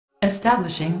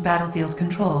Establishing battlefield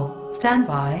control. Stand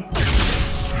by.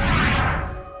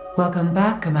 Welcome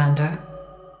back, Commander.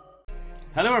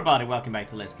 Hello everybody, welcome back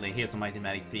to Let's Play. Here's the Mighty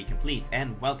Magic 3 complete,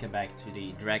 and welcome back to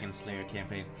the Dragon Slayer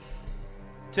campaign.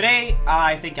 Today,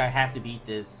 I think I have to beat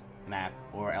this map,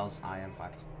 or else I am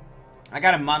fucked. I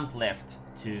got a month left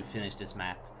to finish this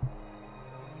map.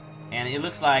 And it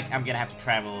looks like I'm gonna have to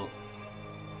travel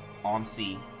on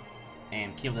sea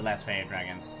and kill the last Faerie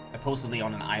dragons, supposedly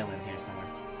on an island here somewhere.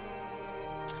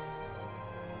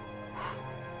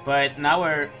 But now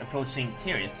we're approaching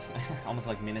Tirith, almost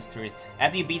like Minas Tirith.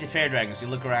 After you beat the Faerie dragons, you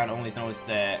look around only to notice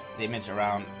the image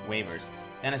around wavers.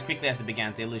 Then as quickly as it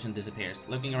began, the illusion disappears.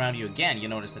 Looking around you again, you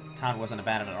notice that the town wasn't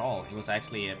abandoned at all. It was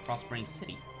actually a prospering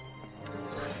city.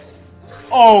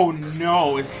 Oh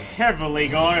no, it's heavily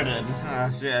guarded.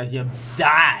 You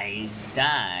die.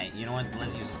 You know what,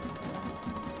 let's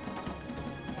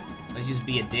just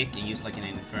be a dick and use like an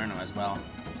inferno as well.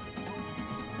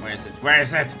 Where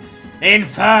is it?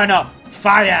 Inferno!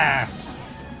 Fire!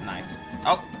 Nice.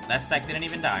 Oh, that stack didn't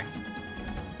even die.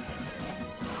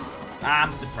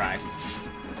 I'm surprised.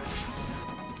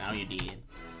 Now you did.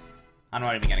 I'm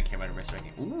not even gonna care about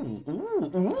resurrecting.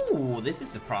 Ooh, this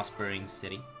is a prospering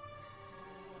city.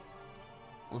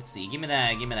 Let's see, give me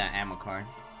that ammo card.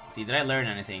 Let's see, did I learn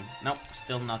anything? Nope,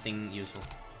 still nothing useful.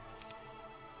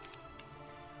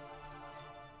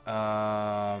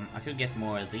 I could get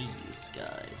more of these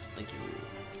guys. Thank you.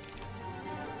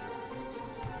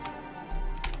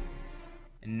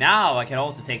 And now I can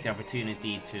also take the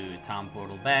opportunity to town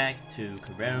portal back to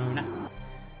Corona.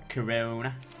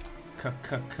 Corona. Corona.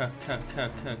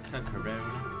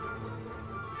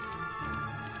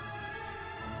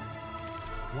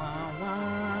 Wah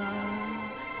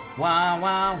wah. Wah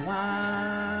wah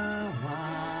wah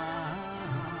wah.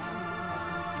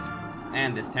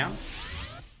 And this town.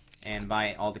 And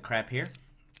buy all the crap here.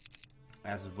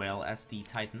 As well as the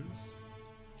titans.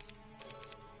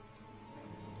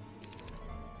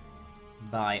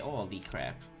 Buy all the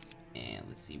crap. And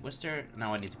let's see, was there...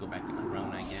 Now I need to go back to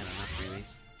Corona again, and not really.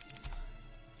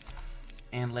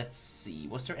 And let's see,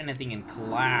 was there anything in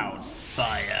Cloud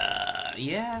Spire?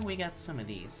 Yeah, we got some of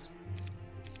these.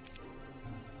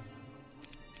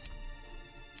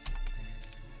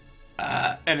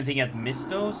 Anything at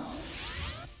Mistos?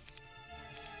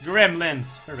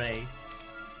 Gremlins! Hooray!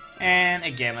 And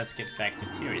again, let's get back to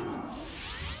Tirith.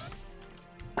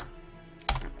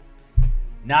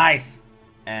 Nice!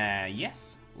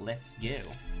 Yes, let's go.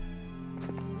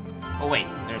 Oh wait,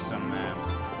 there's some,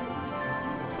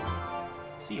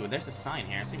 see, there's a sign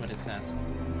here, see what it says.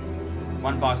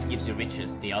 One box gives you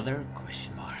riches, the other,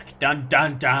 question mark. Dun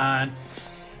dun dun!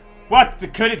 What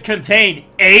could it contain?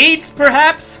 AIDS,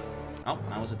 perhaps? Oh,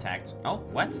 I was attacked. Oh,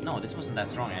 what? No, this wasn't that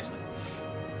strong, actually.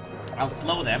 I'll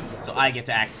slow them, so I get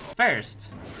to act first.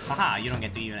 Haha, you don't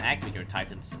get to even act with your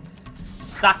titans.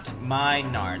 Suck my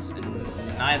nards. And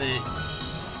neither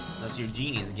does your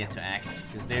genies get to act,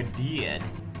 because they're dead.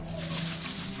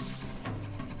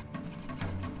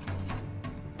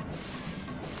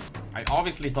 I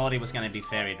obviously thought it was gonna be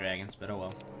Faerie dragons, but oh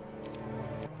well.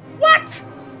 What?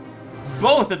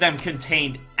 Both of them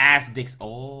contained ass dicks.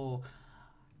 Oh.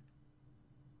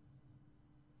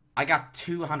 I got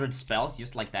 200 spells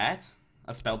just like that.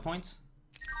 A spell point.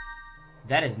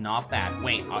 That is not bad.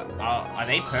 Wait, are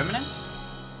they permanent?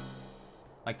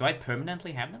 Like, do I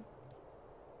permanently have them?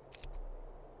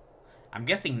 I'm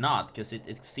guessing not, because it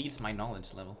exceeds my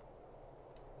knowledge level.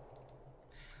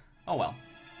 Oh well.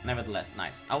 Nevertheless,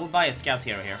 nice. I will buy a scout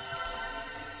hero here.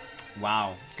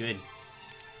 Wow, good.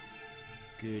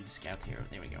 Good scout hero.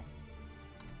 There we go.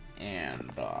 And,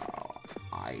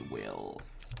 I will...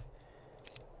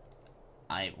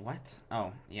 what?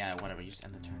 Oh, yeah, whatever, just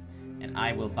end the turn. And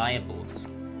I will buy a boat.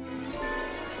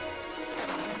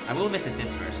 I will visit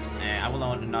this first. I will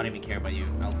not even care about you.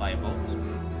 I'll buy a boat.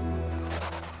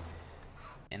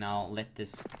 And I'll let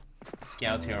this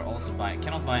scout here also buy... I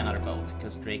cannot buy another boat,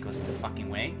 because Drake was in the fucking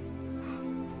way.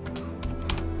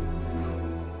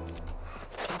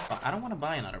 I don't want to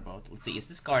buy another boat. Let's see, is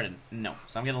this guarded? No.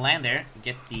 So I'm gonna land there,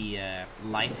 get the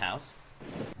lighthouse.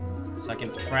 So I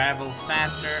can travel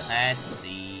faster at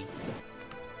sea.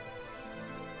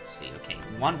 Let's see, okay.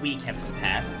 1 week has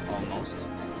passed, almost.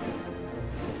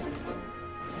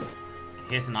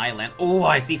 Here's an island. Oh,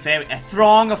 I see Faerie. A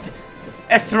throng of...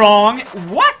 A throng?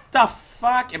 What the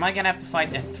fuck? Am I gonna have to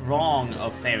fight a throng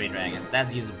of Faerie dragons?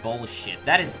 That's just bullshit.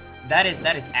 That is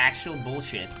actual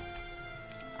bullshit.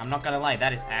 I'm not gonna lie,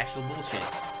 that is actual bullshit.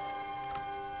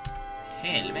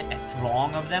 Helvete, a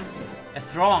throng of them? A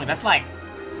throng, that's like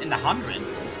in the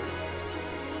hundreds.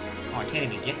 Oh, I can't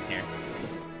even get there.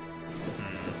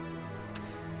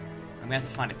 I'm gonna have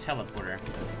to find a teleporter.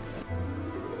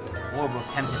 Orb of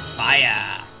Tempest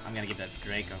Fire! I'm gonna give that to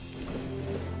Draco.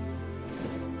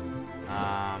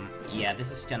 Yeah,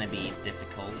 this is gonna be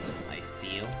difficult, I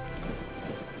feel.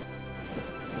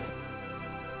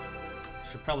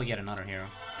 Should probably get another hero.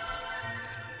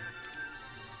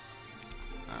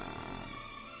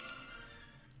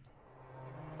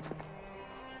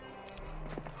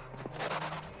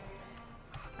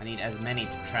 I need as many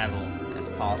to travel as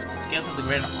possible. Scales of the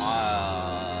grid.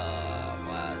 Well,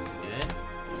 that's good.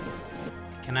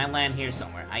 Can I land here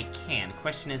somewhere? I can. The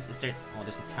question is there... Oh,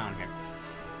 there's a town here.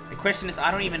 The question is, I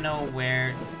don't even know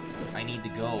where I need to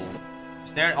go.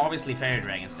 There are obviously fairy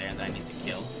dragons there that I need to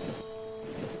kill.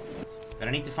 But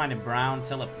I need to find a brown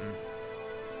teleport.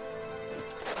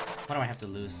 What do I have to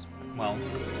lose? Well,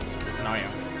 the scenario.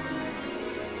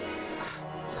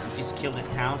 Let's just kill this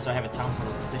town so I have a town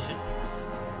portal position.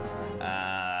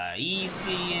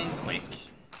 Easy and quick.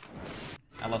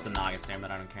 I lost the Nagas there,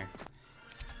 but I don't care.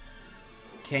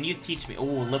 Can you teach me? Oh,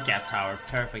 lookout tower.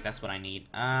 Perfect, that's what I need.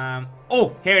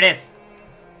 Oh, here it is.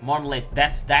 Marmalade.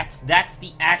 That's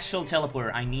the actual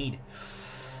teleporter I need.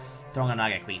 Throng of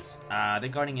Naga Queens. They're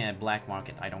guarding a black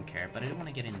market. I don't care, but I don't want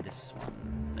to get in this one.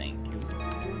 Thank you.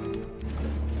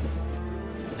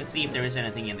 Let's see if there is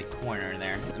anything in the corner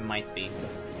there. There might be.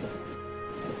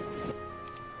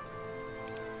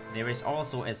 There is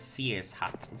also a Seer's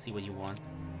hut. Let's see what you want.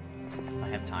 If I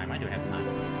have time. I do have time.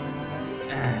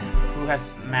 Who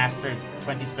has mastered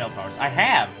 20 spell powers? I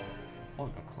have! Oh,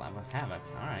 a Cloud of Havoc.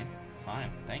 Alright.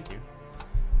 Fine. Thank you.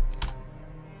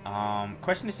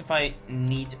 Question is if I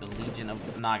need a Legion of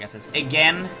Nagas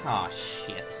again? Oh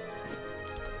shit.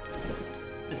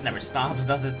 This never stops,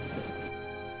 does it?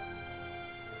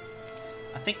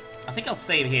 I think I'll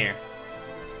save here.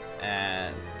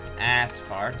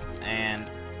 Asphalt,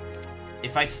 and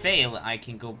if I fail, I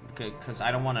can go, because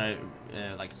I don't want to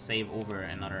like save over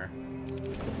another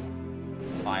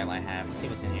file I have. Let's see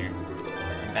what's in here.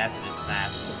 Ambassador's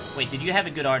Sass. Wait, did you have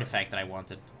a good artifact that I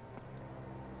wanted?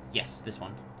 Yes, this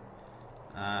one.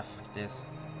 Fuck this.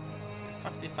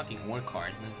 Fuck the fucking war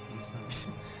card.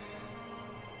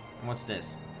 What's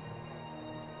this?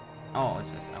 Oh,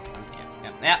 it's this. Oh,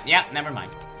 yeah, never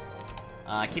mind.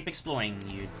 Keep exploring,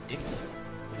 you dick.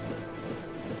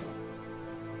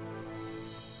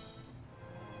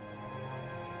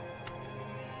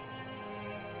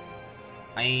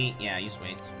 Yeah, use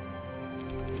wait.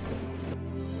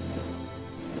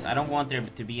 So I don't want there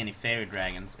to be any fairy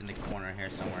dragons in the corner here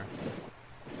somewhere.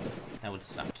 That would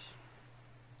suck.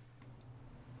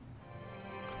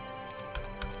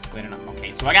 Let's wait enough.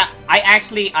 Okay, so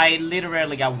I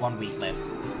literally got 1 week left.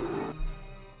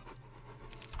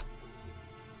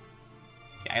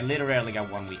 Yeah, I literally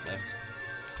got 1 week left.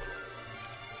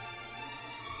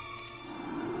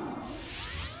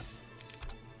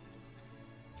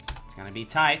 It's gonna be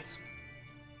tight.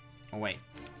 Oh, wait.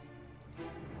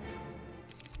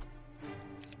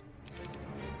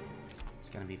 It's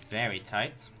gonna be very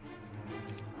tight.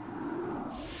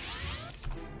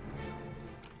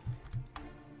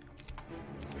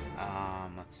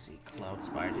 Let's see.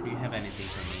 Cloudspire, did you have anything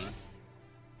for me?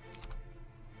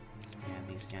 Yeah,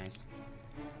 these guys.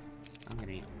 I'm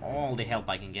gonna need all the help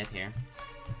I can get here.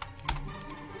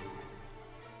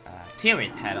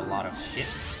 Tyrit had a lot of shit.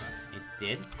 It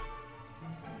did.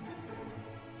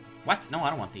 What? No, I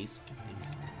don't want these.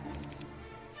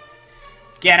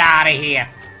 Get out of here!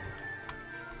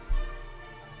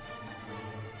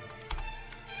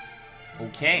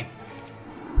 Okay.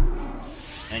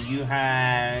 And you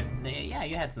had... Yeah,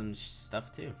 you had some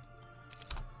stuff too.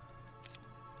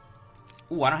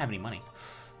 Ooh, I don't have any money.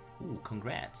 Ooh,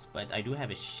 congrats. But I do have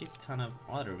a shit ton of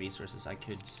other resources I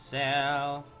could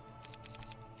sell.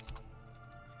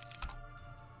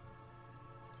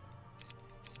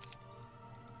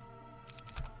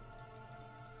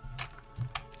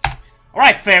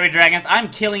 Alright, fairy dragons, I'm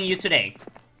killing you today.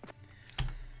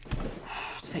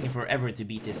 It's taking forever to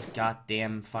beat this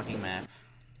goddamn fucking map.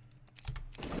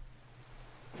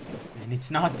 And it's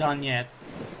not done yet.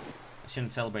 I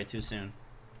shouldn't celebrate too soon.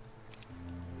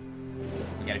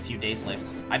 We got a few days left.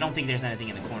 I don't think there's anything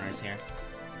in the corners here.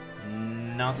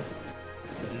 No.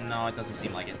 No, it doesn't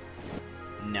seem like it.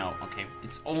 No, okay.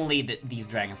 It's only these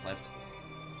dragons left.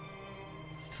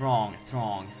 Throng.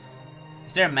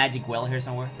 Is there a magic well here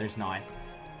somewhere? There's not.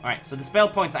 Alright, so the spell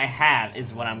points I have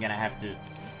is what I'm gonna have to...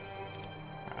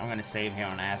 I'm gonna save here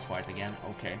on Asphalt again.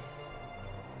 Okay.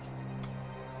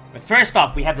 But first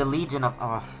up, we have the Legion of...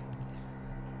 Ugh.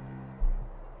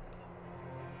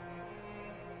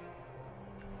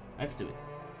 Let's do it.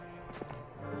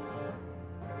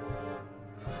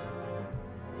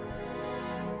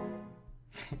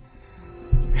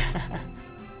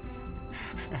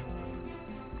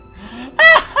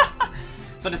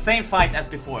 So the same fight as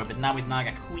before, but now with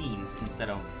Naga Queens instead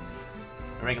of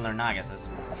regular Nagas.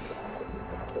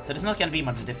 So there's not gonna be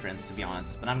much difference, to be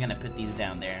honest. But I'm gonna put these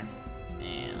down there,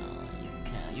 and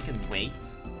you can wait.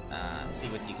 See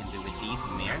what you can do with these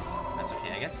in there. That's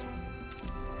okay, I guess.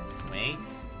 Wait,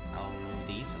 I'll move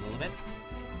these a little bit.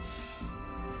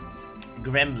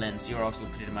 Gremlins, you're also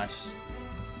pretty much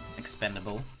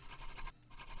expendable.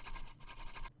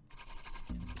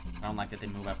 I don't like that they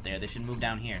move up there. They should move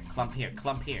down here. Clump here.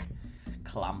 Clump here.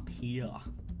 Clump here.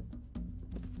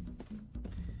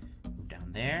 Move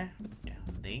down there. Move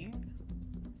down there.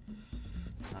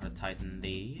 Not a Titan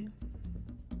there.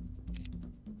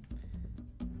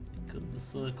 I could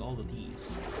select all of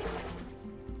these.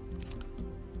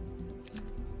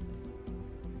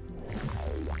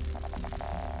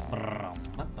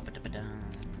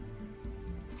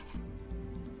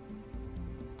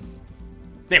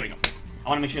 There we go. I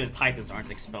want to make sure the Titans aren't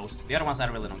exposed. The other ones I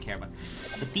really don't care about.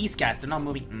 But these guys, they're not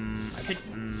moving. I could.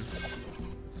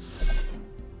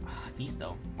 These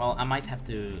though. Well, I might have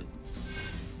to.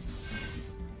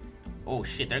 Oh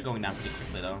shit, they're going down pretty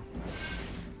quickly though.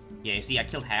 Yeah, you see, I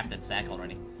killed half that stack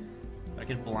already. But I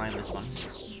could blind this one.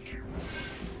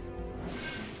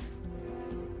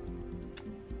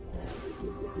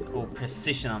 Oh,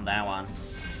 precision on that one.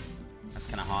 That's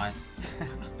kind of hard.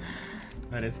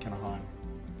 That is kind of hard.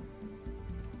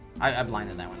 I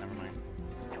blinded that one, never mind.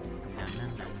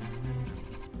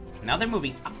 Now they're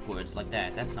moving upwards like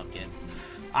that. That's not good.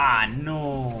 Ah,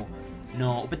 no.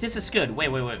 No, but this is good.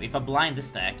 Wait. If I blind this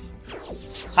stack...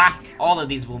 Ha! All of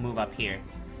these will move up here.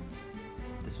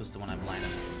 This was the one I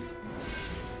blinded.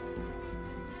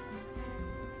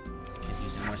 Can't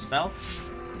use any more spells.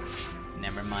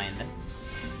 Never mind.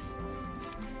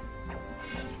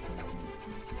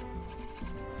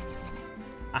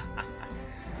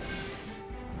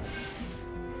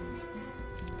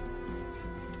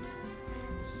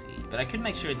 But I could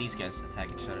make sure these guys attack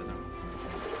each other, though.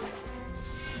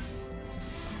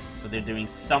 So they're doing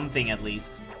something, at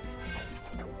least.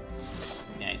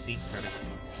 Yeah, you see? Perfect.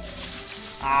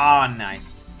 Ah, oh,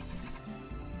 nice.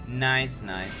 Nice.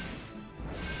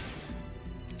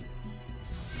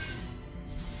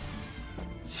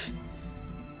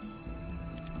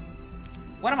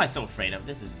 What am I so afraid of?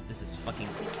 This is fucking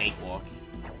cakewalk.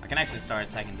 I can actually start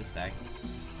attacking this stack.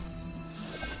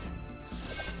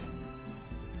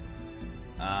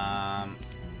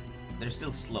 They're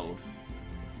still slowed.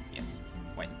 Yes.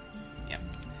 Wait. Yep.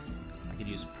 I could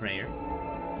use prayer.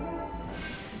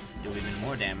 Do even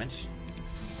more damage.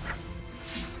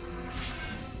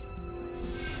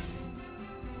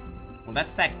 Will that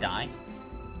stack die?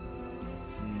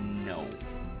 No.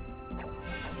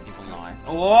 It will not.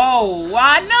 Whoa!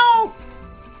 What? No!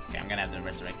 Okay, I'm gonna have to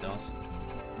resurrect those.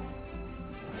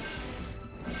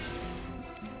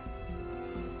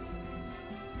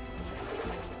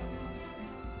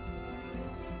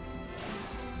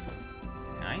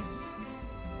 Nice.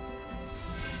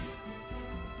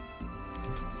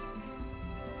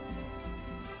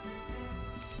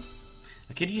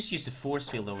 I could just use the force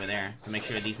field over there to make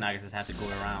sure these Nagas have to go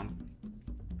around.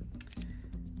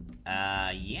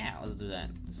 Yeah, let's do that.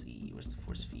 Let's see, where's the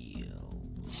force field?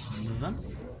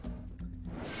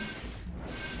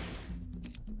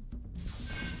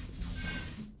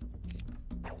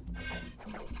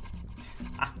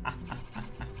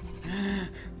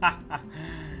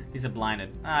 These are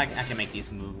blinded. I can make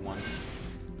these move once.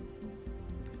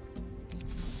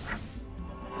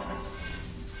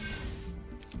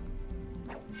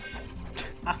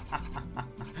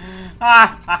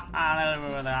 I don't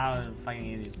remember how to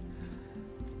fucking idiots.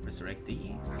 Resurrect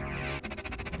these.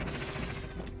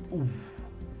 Ooh.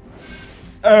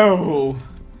 Oh.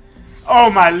 Oh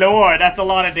my lord, that's a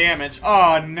lot of damage.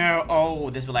 Oh no. Oh,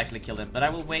 this will actually kill them. But I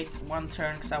will wait one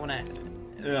turn because I want to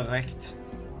erect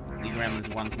the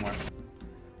gremlins once more.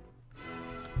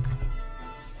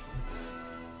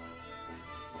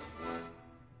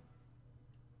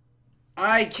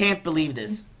 I can't believe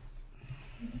this.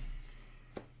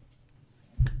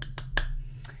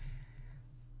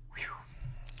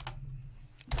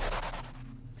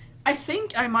 I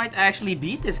think I might actually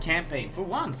beat this campaign for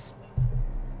once.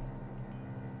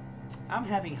 I'm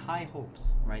having high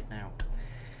hopes right now.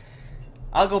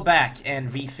 I'll go back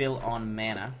and refill on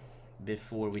mana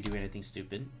before we do anything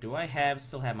stupid. Do I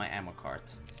still have my ammo cart?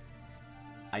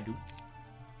 I do.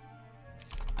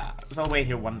 So I'll wait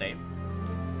here one day.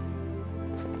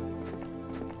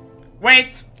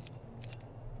 Wait!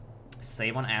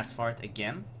 Save on Asphalt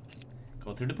again.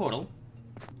 Go through the portal.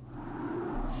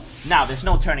 Now, there's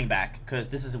no turning back, because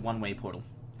this is a one-way portal.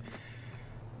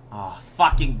 Oh,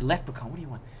 fucking leprechaun, what do you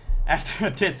want? After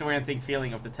a disorienting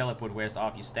feeling of the teleport wears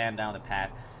off, you stand down the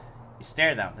path. You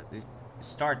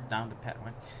start down the path,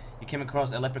 right? You came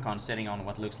across a leprechaun sitting on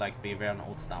what looks like to be a very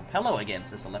old stump. Hello again,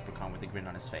 says a leprechaun with a grin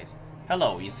on his face.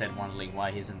 Hello, you said, wondering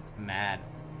why he isn't mad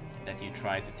that you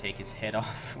tried to take his head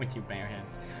off with your bare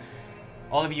hands.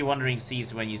 All of you wondering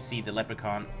cease when you see the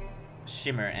leprechaun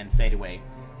shimmer and fade away.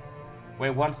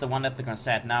 Where once the one leprechaun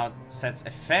sat, now sits a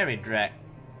fairy dragon.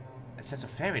 It says a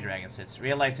fairy dragon sits.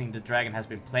 Realizing the dragon has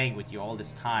been playing with you all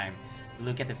this time, you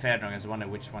look at the fairy dragon and wonder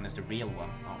which one is the real one.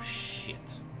 Oh shit.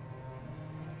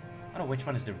 I don't know which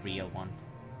one is the real one.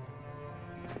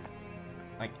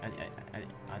 Like,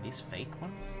 are these fake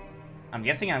ones? I'm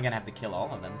guessing I'm gonna have to kill all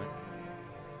of them, but...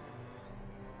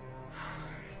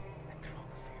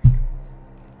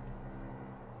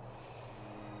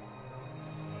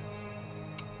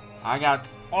 I got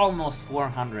almost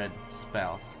 400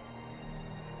 spells.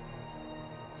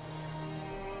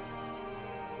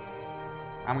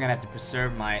 I'm gonna have to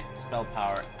preserve my spell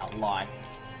power a lot.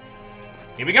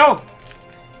 Here we go!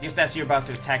 Just as you're about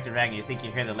to attack the dragon, you think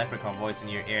you hear the leprechaun voice in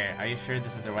your ear. Are you sure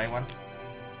this is the right one?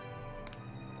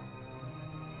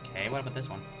 Okay, what about this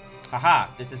one? Haha,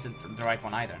 this isn't the right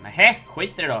one either. Nähä,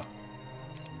 skiter då!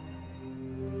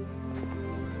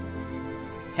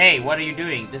 Hey, what are you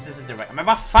doing? This isn't the right... Men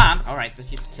vad fan? Alright, let's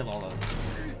just kill all of them.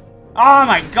 Oh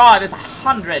my god, there's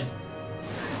 100!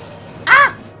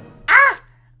 Ah! Ah!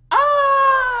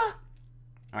 Ah!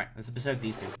 Alright, let's berserk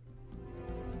these two.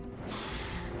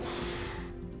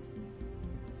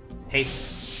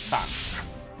 Haste. Fuck.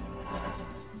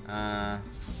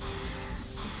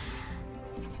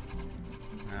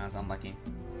 That's unlucky.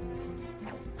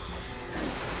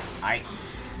 At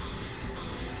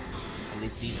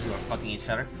least these two are fucking each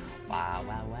other. Wow,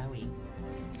 wow, wowie.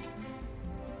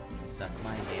 Suck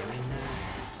my hairy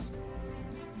nerves.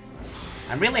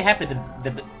 I'm really happy the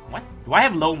what? Do I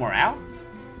have low morale?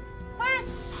 What?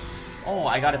 Oh,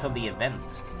 I got it from the event,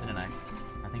 didn't I?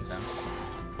 I think so.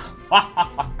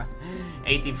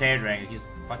 18 Faerie Dragon, just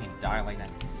fucking die like that.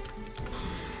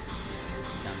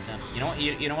 Dun, dun. You know what?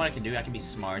 You know what I can do? I can be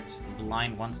smart.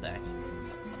 Blind one stack.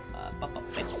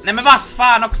 Nej men vad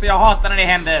fan också, jag hatar när det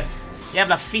händer.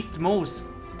 Jävla fittmos.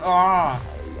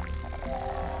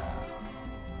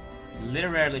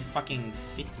 Literally fucking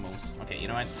fittmos. Okay, you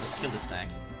know what? Let's kill this stack.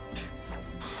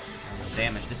 Let's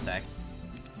damage this stack.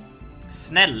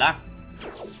 Snälla.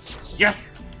 Yes!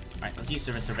 Alright, let's use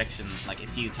the resurrection like a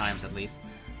few times at least.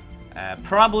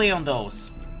 Probably on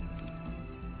those.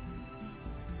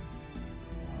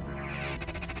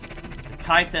 The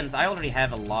Titans, I already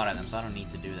have a lot of them, so I don't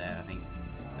need to do that, I think.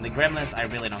 And the Gremlins, I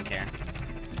really don't care.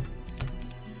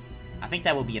 I think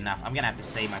that will be enough. I'm gonna have to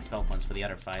save my spell points for the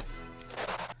other fights.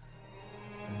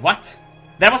 What?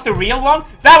 That was the real one?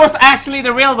 That was actually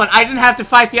the real one! I didn't have to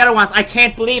fight the other ones. I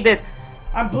can't believe this!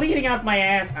 I'm bleeding out my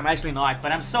ass. I'm actually not,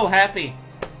 but I'm so happy.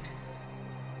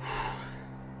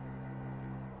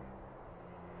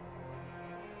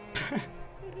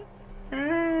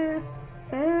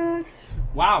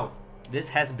 Wow, this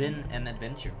has been an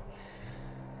adventure.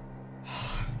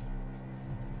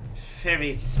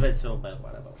 Very so bad,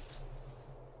 whatever.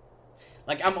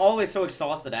 Like, I'm always so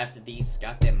exhausted after these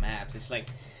goddamn maps. It's like,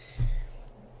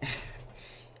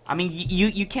 I mean,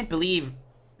 you can't believe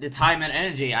the time and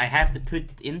energy I have to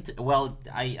put into. Well,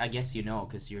 I guess you know,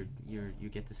 because you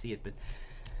get to see it, but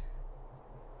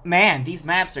man, these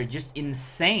maps are just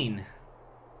insane.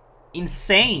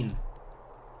 Insane.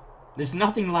 There's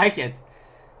nothing like it.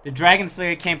 The Dragon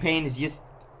Slayer campaign is just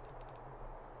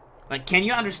like, can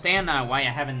you understand now why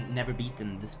I haven't never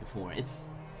beaten this before?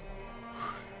 It's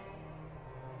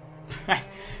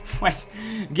wait,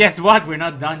 guess what? We're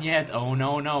not done yet. Oh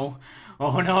no no.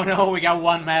 Oh no no, we got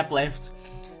one map left.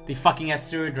 The fucking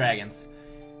Azure Dragons.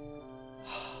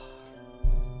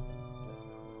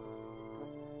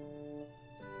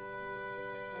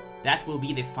 That will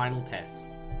be the final test.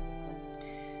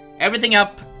 Everything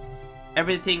up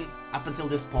until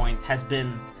this point has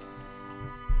been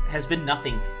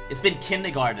nothing. It's been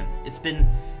kindergarten. It's been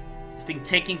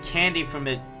taking candy from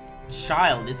a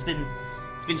child. It's been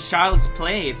child's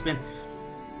play. It's been.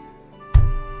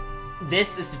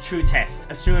 This is the true test.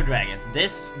 Azure Dragons.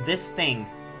 This thing.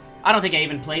 I don't think I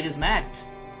even played this map.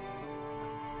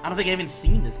 I don't think I even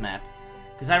seen this map,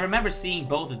 because I remember seeing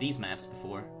both of these maps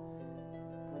before.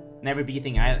 Never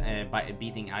beating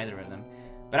either of them.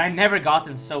 But I never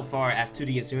gotten so far as to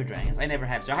the Azure Dragons. I never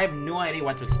have, so I have no idea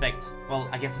what to expect. Well,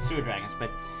 I guess Azure Dragons, but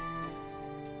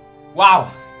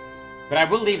wow! But I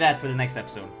will leave that for the next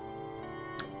episode.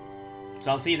 So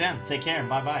I'll see you then. Take care and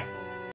bye-bye.